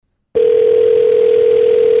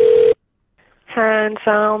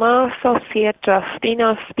Hansalma Associate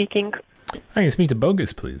Justina speaking. I can speak to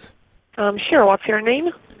Bogus, please. Sure, what's your name?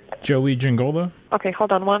 Joey Gingola. Okay,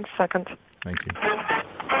 hold on 1 second. Thank you.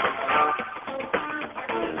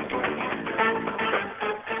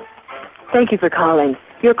 Thank you for calling.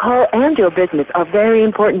 Your call and your business are very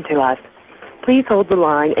important to us. Please hold the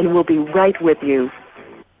line and we'll be right with you.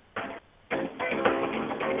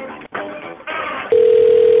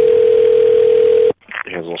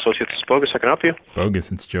 Hansel Associates, Bogus, I can help you.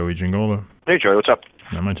 Bogus, it's Joey Gingola. Hey, Joey, what's up?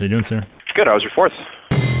 Not much. How you doing, sir? Good, how was your fourth?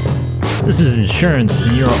 This is insurance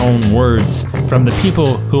in your own words from the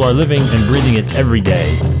people who are living and breathing it every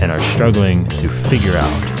day and are struggling to figure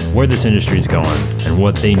out where this industry is going and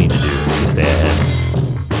what they need to do to stay ahead.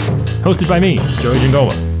 Hosted by me, Joey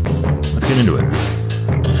Gingola. Let's get into it.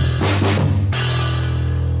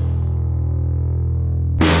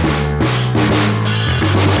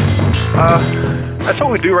 That's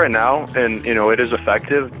what we do right now, and it is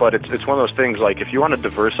effective, but it's one of those things, like, if you want to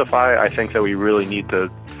diversify, I think that we really need to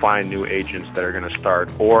find new agents that are going to start,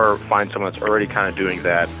 or find someone that's already kind of doing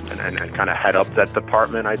that and kind of head up that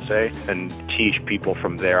department, I'd say, and teach people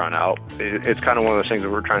from there on out. It's kind of one of those things that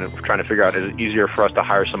we're trying to figure out. Is it easier for us to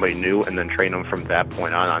hire somebody new and then train them from that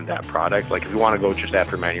point on that product? Like, if you want to go just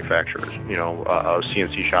after manufacturers,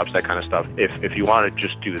 CNC shops, that kind of stuff, if you want to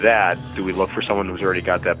just do that, do we look for someone who's already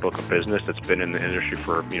got that book of business, that's been in the industry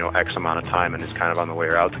for X amount of time and is kind of on the way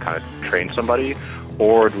out to kind of train somebody?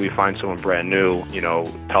 Or do we find someone brand new,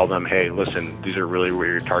 tell them, hey, listen, these are really where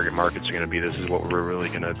your target markets are going to be. This is what we're really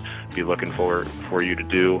going to be looking for you to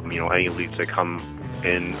do. Any leads that come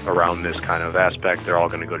in around this kind of aspect, they're all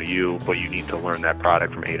going to go to you, but you need to learn that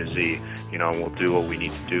product from A to Z. And we'll do what we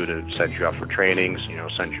need to do to send you out for trainings,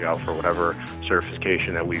 send you out for whatever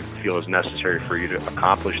certification that we feel is necessary for you to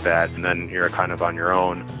accomplish that. And then you're kind of on your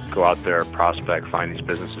own, go out there, prospect, find these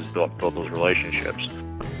businesses, build those relationships.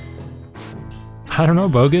 I don't know,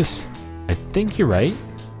 Bogus. I think you're right.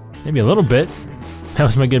 Maybe a little bit. That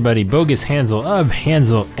was my good buddy Bogus Hansel of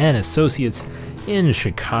Hansel and Associates in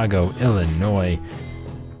Chicago, Illinois.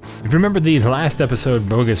 If you remember the last episode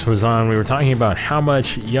Bogus was on, we were talking about how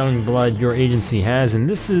much young blood your agency has, and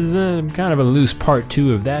this is kind of a loose part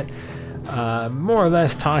 2 of that. More or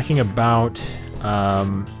less talking about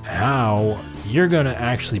how you're going to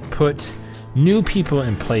actually put new people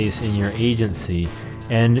in place in your agency.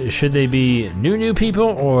 And should they be new people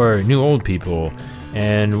or new old people?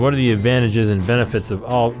 And what are the advantages and benefits of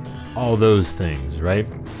all those things, right?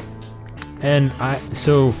 And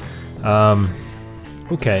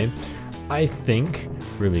okay, I think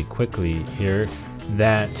really quickly here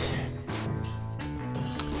that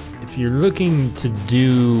if you're looking to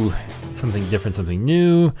do something different, something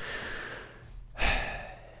new,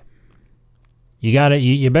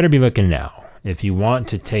 you better be looking now. If you want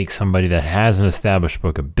to take somebody that has an established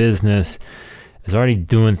book of business, is already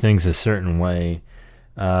doing things a certain way,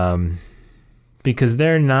 because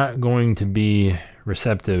they're not going to be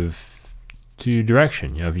receptive to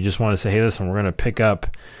direction. If you just want to say, hey, listen, we're going to pick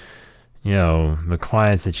up, the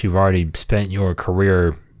clients that you've already spent your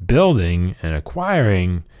career building and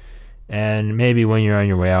acquiring, and maybe when you're on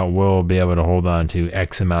your way out, we'll be able to hold on to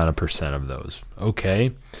X amount of percent of those.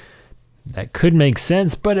 Okay. That could make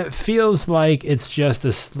sense, but it feels like it's just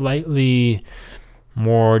a slightly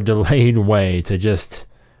more delayed way to just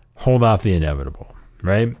hold off the inevitable,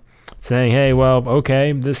 right? Saying, hey, well,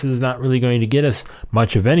 okay, this is not really going to get us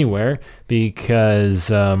much of anywhere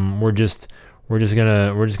because we're just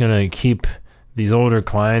gonna keep these older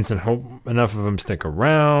clients and hope enough of them stick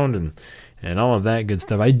around and all of that good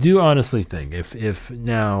stuff. I do honestly think if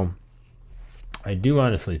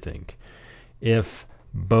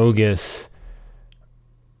Bogus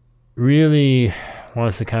really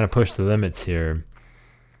wants to kind of push the limits here,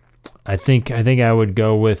 I think I would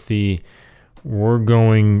go with we're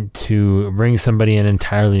going to bring somebody in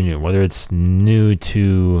entirely new, whether it's new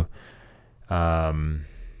to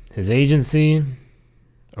his agency,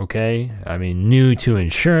 okay? I mean, new to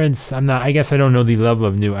insurance. I guess I don't know the level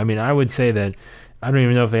of new. I mean, I would say that I don't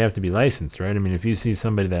even know if they have to be licensed, right? I mean, if you see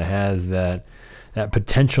somebody that has that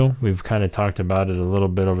potential, we've kind of talked about it a little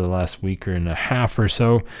bit over the last week and a half or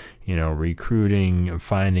so, recruiting,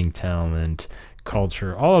 finding talent,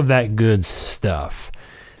 culture, all of that good stuff.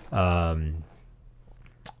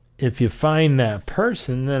 If you find that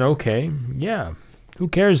person, then okay, yeah, who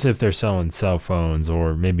cares if they're selling cell phones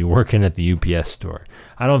or maybe working at the UPS store?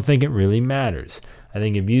 I don't think it really matters. I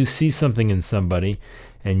think if you see something in somebody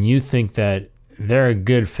and you think that they're a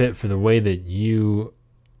good fit for the way that you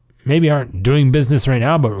maybe aren't doing business right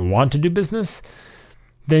now, but want to do business,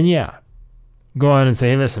 then yeah, go on and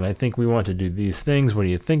say, hey, listen, I think we want to do these things. What do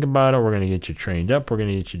you think about it? We're going to get you trained up. We're going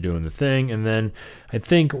to get you doing the thing. And then I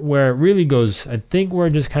think where it really goes, I think where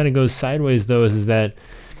it just kind of goes sideways, though, is that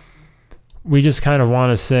we just kind of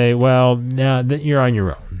want to say, well, now that you're on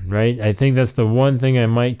your own, right? I think that's the one thing I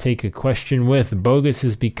might take a question with Bogus,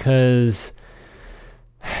 is because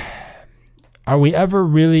are we ever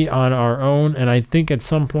really on our own? And I think at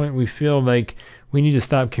some point we feel like we need to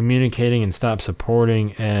stop communicating and stop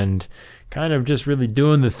supporting and kind of just really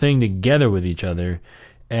doing the thing together with each other.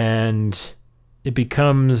 And it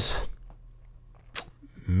becomes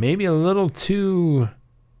maybe a little too,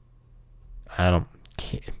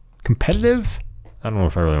 competitive. I don't know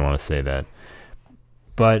if I really want to say that,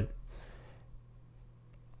 but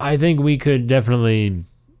I think we could definitely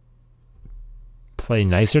play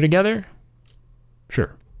nicer together.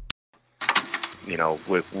 Sure. You know,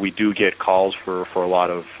 we do get calls for a lot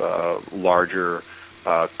of larger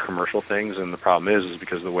commercial things, and the problem is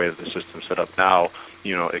because of the way that the system's set up now,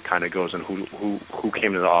 you know, it kind of goes in who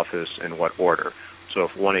came to the office in what order. So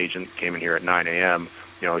if one agent came in here at 9 a.m.,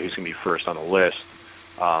 you know, he's going to be first on the list,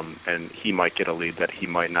 and he might get a lead that he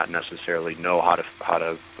might not necessarily know how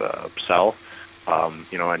to sell,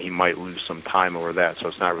 you know, and he might lose some time over that. So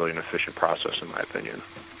it's not really an efficient process, in my opinion.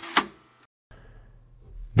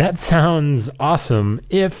 That sounds awesome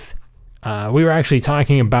if we were actually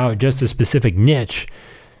talking about just a specific niche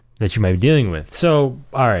that you might be dealing with. So,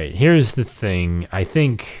 all right, here's the thing. I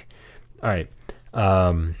think, all right,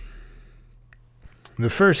 the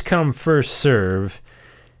first come, first serve,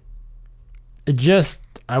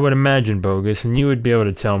 I would imagine, Bogus, and you would be able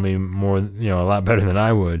to tell me more, you know, a lot better than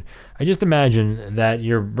I would. I just imagine that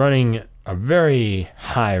you're running a very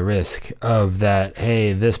high risk of that,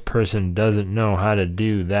 hey, this person doesn't know how to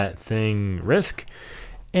do that thing risk.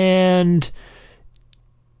 And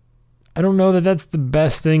I don't know that that's the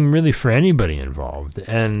best thing really for anybody involved.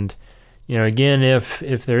 And, you know, again, if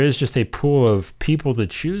there is just a pool of people to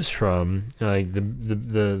choose from, like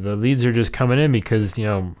the leads are just coming in because, you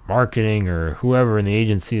know, marketing or whoever in the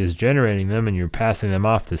agency is generating them, and you're passing them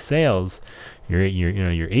off to sales, your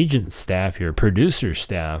agent staff, your producer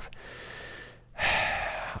staff.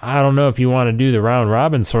 I don't know if you want to do the round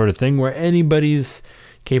robin sort of thing where anybody's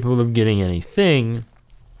capable of getting anything.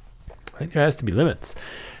 I think there has to be limits.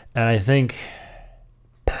 And I think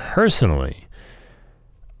personally,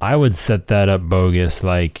 I would set that up, Bogus,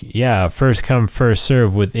 like, yeah, first come, first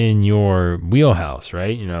serve within your wheelhouse,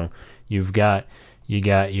 right? You know, you got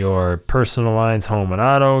your personal lines, home and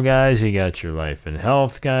auto guys, you got your life and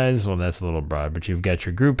health guys. Well, that's a little broad, but you've got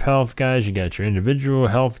your group health guys, you got your individual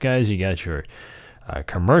health guys, you got your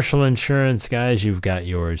commercial insurance guys, you've got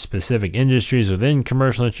your specific industries within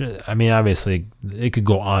commercial insurance. I mean, obviously, it could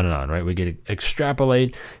go on and on, right? We could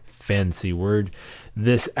extrapolate, fancy word,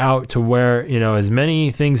 this out to where, you know, as many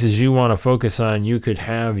things as you want to focus on, you could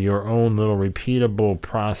have your own little repeatable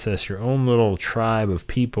process, your own little tribe of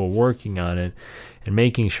people working on it and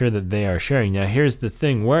making sure that they are sharing. Now, here's the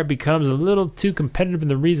thing where it becomes a little too competitive,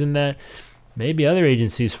 and the reason that maybe other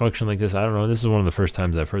agencies function like this, I don't know. This is one of the first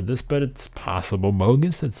times I've heard this, but it's possible,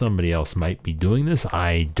 Bogus, that somebody else might be doing this.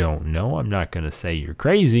 I don't know. I'm not going to say you're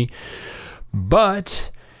crazy,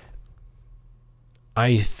 but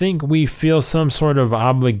I think we feel some sort of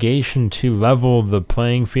obligation to level the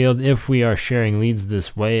playing field if we are sharing leads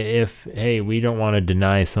this way. If, hey, we don't want to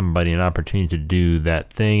deny somebody an opportunity to do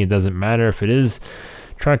that thing. It doesn't matter if it is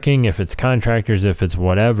trucking, if it's contractors, if it's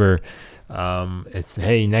whatever. It's,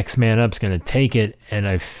 hey, next man up's going to take it. And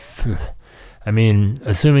I mean,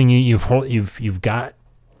 assuming you've got,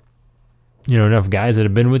 you know, enough guys that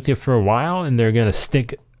have been with you for a while and they're going to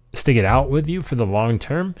stick it out with you for the long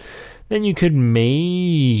term, then you could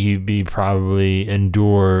maybe probably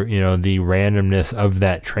endure, you know, the randomness of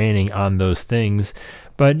that training on those things.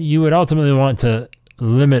 But you would ultimately want to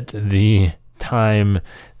limit the time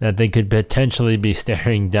that they could potentially be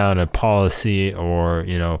staring down a policy, or,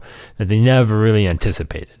 you know, that they never really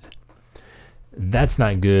anticipated. That's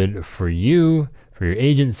not good for you, for your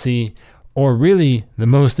agency, or really the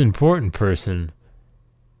most important person,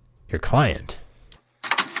 your client.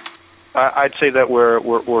 I'd say that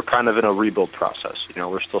we're kind of in a rebuild process. You know,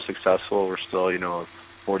 we're still successful. We're still, you know, a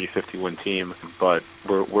 40, 50 win team, but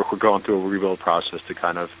we're going through a rebuild process to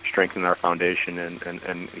kind of strengthen our foundation and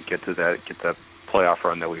get the playoff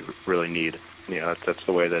run that we really need. You know, that's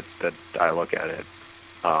the way that I look at it.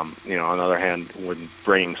 You know, on the other hand, when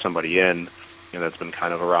bringing somebody in, you know, that's been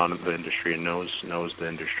kind of around the industry and knows the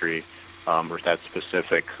industry, or that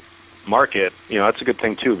specific market, that's a good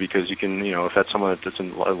thing too, because you can, if that's someone that's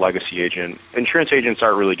a legacy agent, insurance agents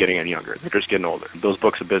aren't really getting any younger. They're just getting older. Those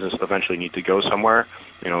books of business eventually need to go somewhere,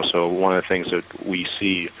 so one of the things that we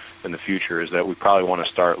see in the future is that we probably want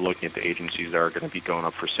to start looking at the agencies that are going to be going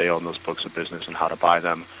up for sale in those books of business and how to buy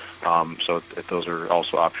them. So those are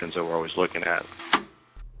also options that we're always looking at.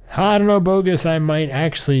 I don't know, Bogus. I might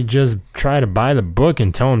actually just try to buy the book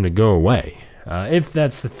and tell them to go away. If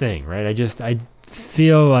that's the thing, right? I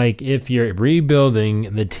feel like if you're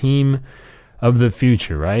rebuilding the team of the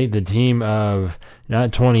future, right? The team of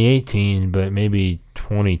not 2018, but maybe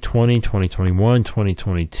 2020, 2021,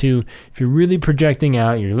 2022. If you're really projecting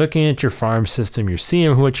out, you're looking at your farm system, you're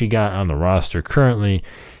seeing what you got on the roster currently,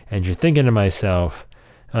 and you're thinking to yourself,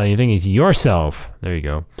 there you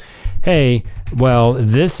go, hey, well,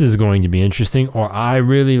 this is going to be interesting, or I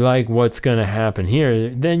really like what's going to happen here,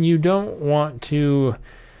 then you don't want to.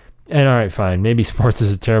 And all right, fine, maybe sports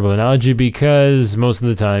is a terrible analogy because most of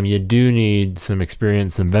the time you do need some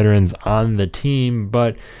experience, some veterans on the team,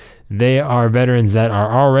 but they are veterans that are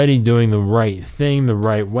already doing the right thing the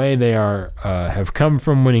right way. They have come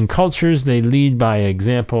from winning cultures, they lead by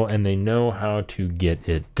example, and they know how to get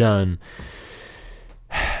it done.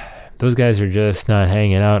 Those guys are just not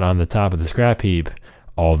hanging out on the top of the scrap heap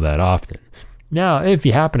all that often. Now, if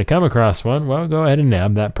you happen to come across one, well, go ahead and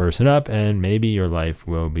nab that person up, and maybe your life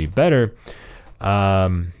will be better. I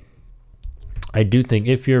do think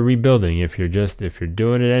if you're rebuilding, if you're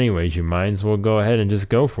doing it anyways, you might as well go ahead and just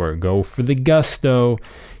go for it. Go for the gusto.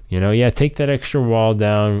 Take that extra wall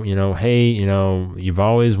down. Hey, you've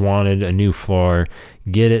always wanted a new floor.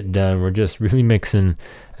 Get it done. We're just really mixing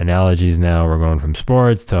analogies now. We're going from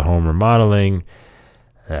sports to home remodeling.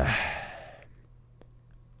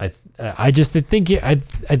 I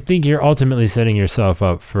think you're ultimately setting yourself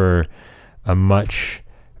up for a much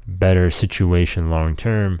better situation long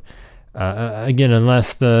term. Again,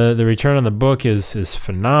 unless the return on the book is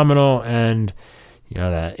phenomenal, and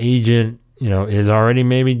that agent is already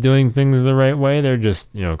maybe doing things the right way. They're just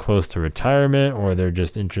close to retirement, or they're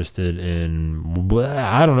just interested in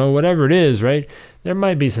I don't know, whatever it is, right? There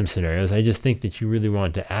might be some scenarios. I just think that you really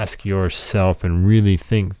want to ask yourself and really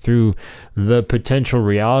think through the potential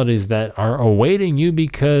realities that are awaiting you,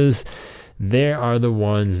 because they are the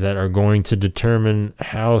ones that are going to determine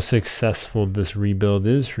how successful this rebuild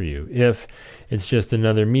is for you. If it's just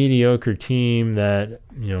another mediocre team that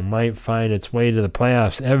might find its way to the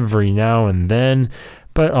playoffs every now and then,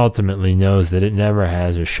 but ultimately knows that it never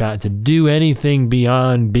has a shot to do anything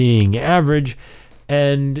beyond being average.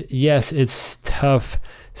 And yes, it's tough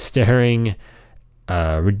staring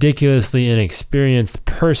a ridiculously inexperienced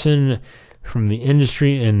person from the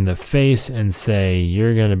industry in the face and say,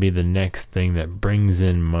 you're going to be the next thing that brings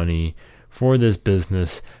in money for this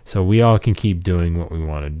business, so we all can keep doing what we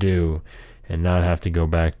want to do and not have to go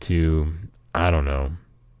back to, I don't know,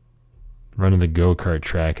 running the go-kart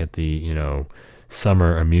track at the,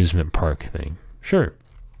 summer amusement park thing. Sure.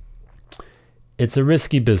 It's a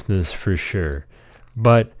risky business for sure.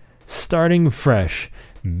 But starting fresh,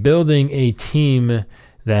 building a team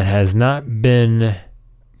that has not been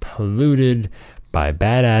polluted by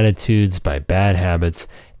bad attitudes, by bad habits,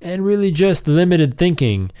 and really just limited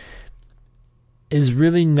thinking is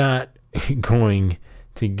really not going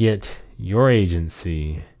to get your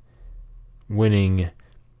agency winning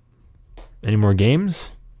any more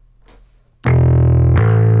games. I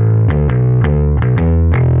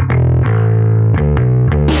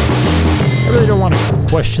really don't want to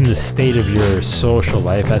question the state of your social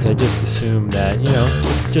life, as I just assume that,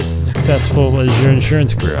 it's just as successful as your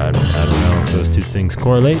insurance career. I don't know if those two things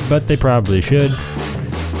correlate, but they probably should.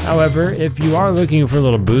 However, if you are looking for a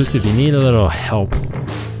little boost, if you need a little help,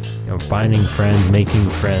 finding friends, making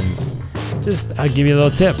friends, I'll give you a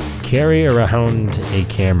little tip. Carry around a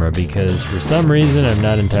camera, because for some reason, I'm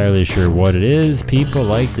not entirely sure what it is, people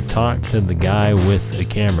like to talk to the guy with the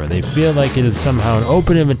camera. They feel like it is somehow an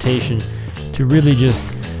open invitation to really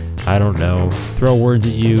just, I don't know, throw words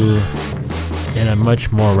at you in a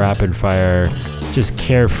much more rapid fire, just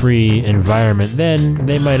carefree environment than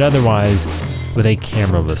they might otherwise with a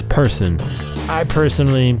cameraless person. I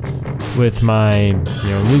personally, with my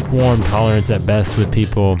lukewarm tolerance at best with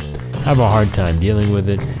people, have a hard time dealing with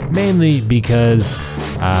it, mainly because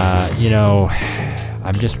I'm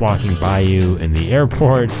just walking by you in the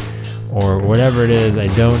airport or whatever it is. I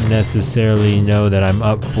don't necessarily know that I'm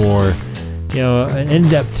up for an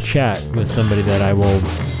in-depth chat with somebody that I will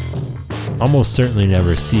almost certainly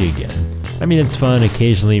never see again. I mean, it's fun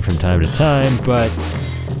occasionally from time to time, but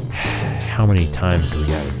how many times do we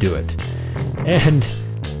gotta do it? And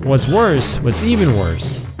what's even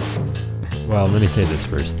worse, well, let me say this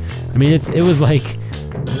first. I mean, it was like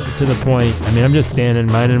to the point. I mean, I'm just standing,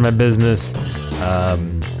 minding my business.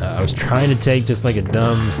 I was trying to take just like a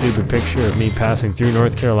dumb, stupid picture of me passing through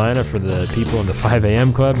North Carolina for the people in the 5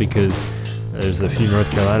 a.m. club, because there's a few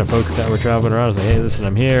North Carolina folks that were traveling around. I was like, hey, listen,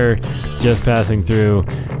 I'm here, just passing through.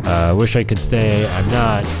 Wish I could stay. I'm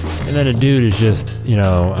not. And then a dude is just, he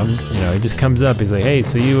just comes up. He's like, hey,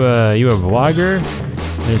 so you a vlogger?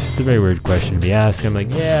 And it's a very weird question to be asked. I'm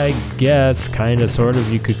like, yeah, I guess, kind of, sort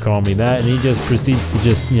of. You could call me that. And he just proceeds to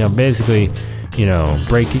just, basically,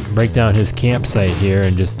 break down his campsite here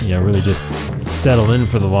and just, really just settle in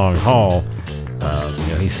for the long haul.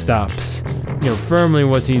 He stops, firmly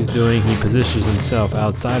what he's doing. He positions himself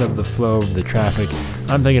outside of the flow of the traffic.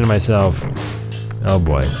 I'm thinking to myself, oh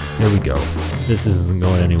boy, here we go. This isn't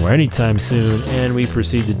going anywhere anytime soon. And we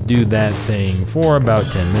proceed to do that thing for about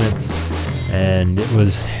 10 minutes. And it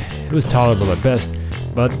was tolerable at best.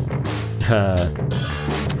 But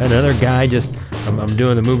another guy just, I'm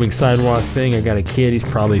doing the moving sidewalk thing. I got a kid, he's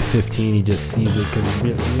probably 15. He just sees it because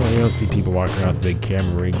you don't see people walking around with big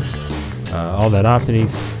camera rigs all that often.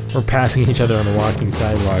 We're passing each other on the walking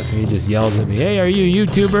sidewalks, and he just yells at me, hey, are you a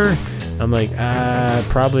YouTuber? I'm like,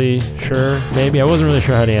 probably, sure, maybe. I wasn't really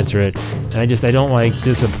sure how to answer it. And I don't like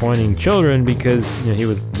disappointing children, because he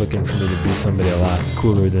was looking for me to be somebody a lot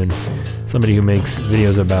cooler than somebody who makes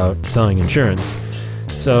videos about selling insurance.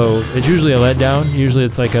 So it's usually a letdown. Usually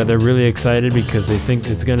it's like they're really excited because they think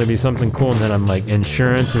it's going to be something cool, and then I'm like,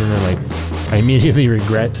 insurance, and then I immediately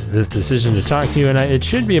regret this decision to talk to you. And it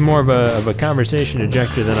should be more of a conversation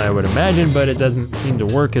ejector than I would imagine, but it doesn't seem to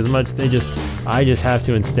work as much. I just have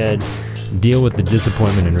to instead deal with the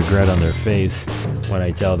disappointment and regret on their face when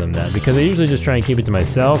I tell them that, because I usually just try and keep it to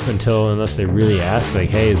myself unless they really ask, like,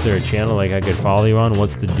 hey, is there a channel like I could follow you on?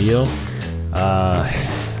 What's the deal?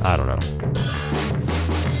 I don't know.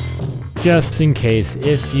 Just in case,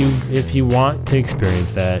 if you want to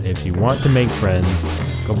experience that, if you want to make friends,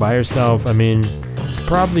 go by yourself. I mean, it's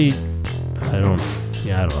probably, I don't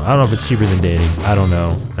know if it's cheaper than dating. I don't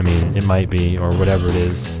know. I mean, it might be, or whatever it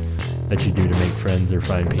is that you do to make friends or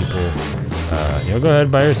find people. Go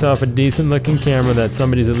ahead, buy yourself a decent looking camera that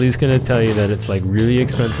somebody's at least going to tell you that it's like really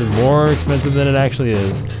expensive, more expensive than it actually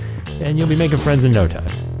is, and you'll be making friends in no time.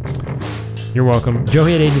 You're welcome.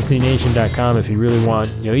 Joey at agencynation.com if you really want,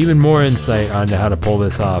 even more insight onto how to pull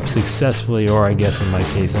this off successfully, or I guess in my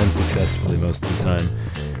case, unsuccessfully most of the time.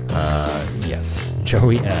 Yes,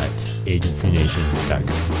 Joey at agencynation.com.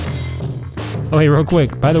 Oh, hey, real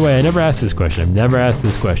quick. By the way, I never asked this question. I've never asked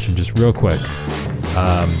this question, just real quick.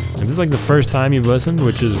 If this is like the first time you've listened,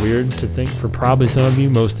 which is weird to think for probably some of you,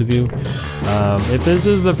 most of you, if this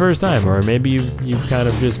is the first time, or maybe you've kind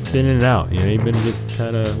of just been in and out, you've been just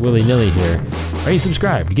kind of willy-nilly here, are you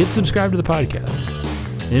subscribed? Get subscribed to the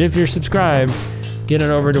podcast. And if you're subscribed, get it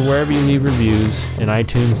over to wherever you leave reviews, in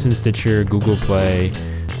iTunes and Stitcher, Google Play,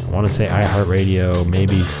 I want to say iHeartRadio,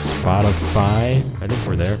 maybe Spotify. I think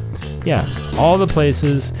we're there. Yeah, all the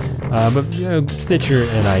places, but Stitcher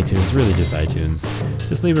and iTunes, really just iTunes.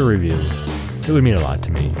 Just leave a review. It would mean a lot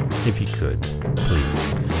to me, if you could,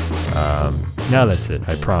 please. Now that's it,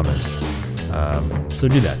 I promise. So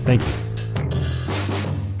do that. Thank you.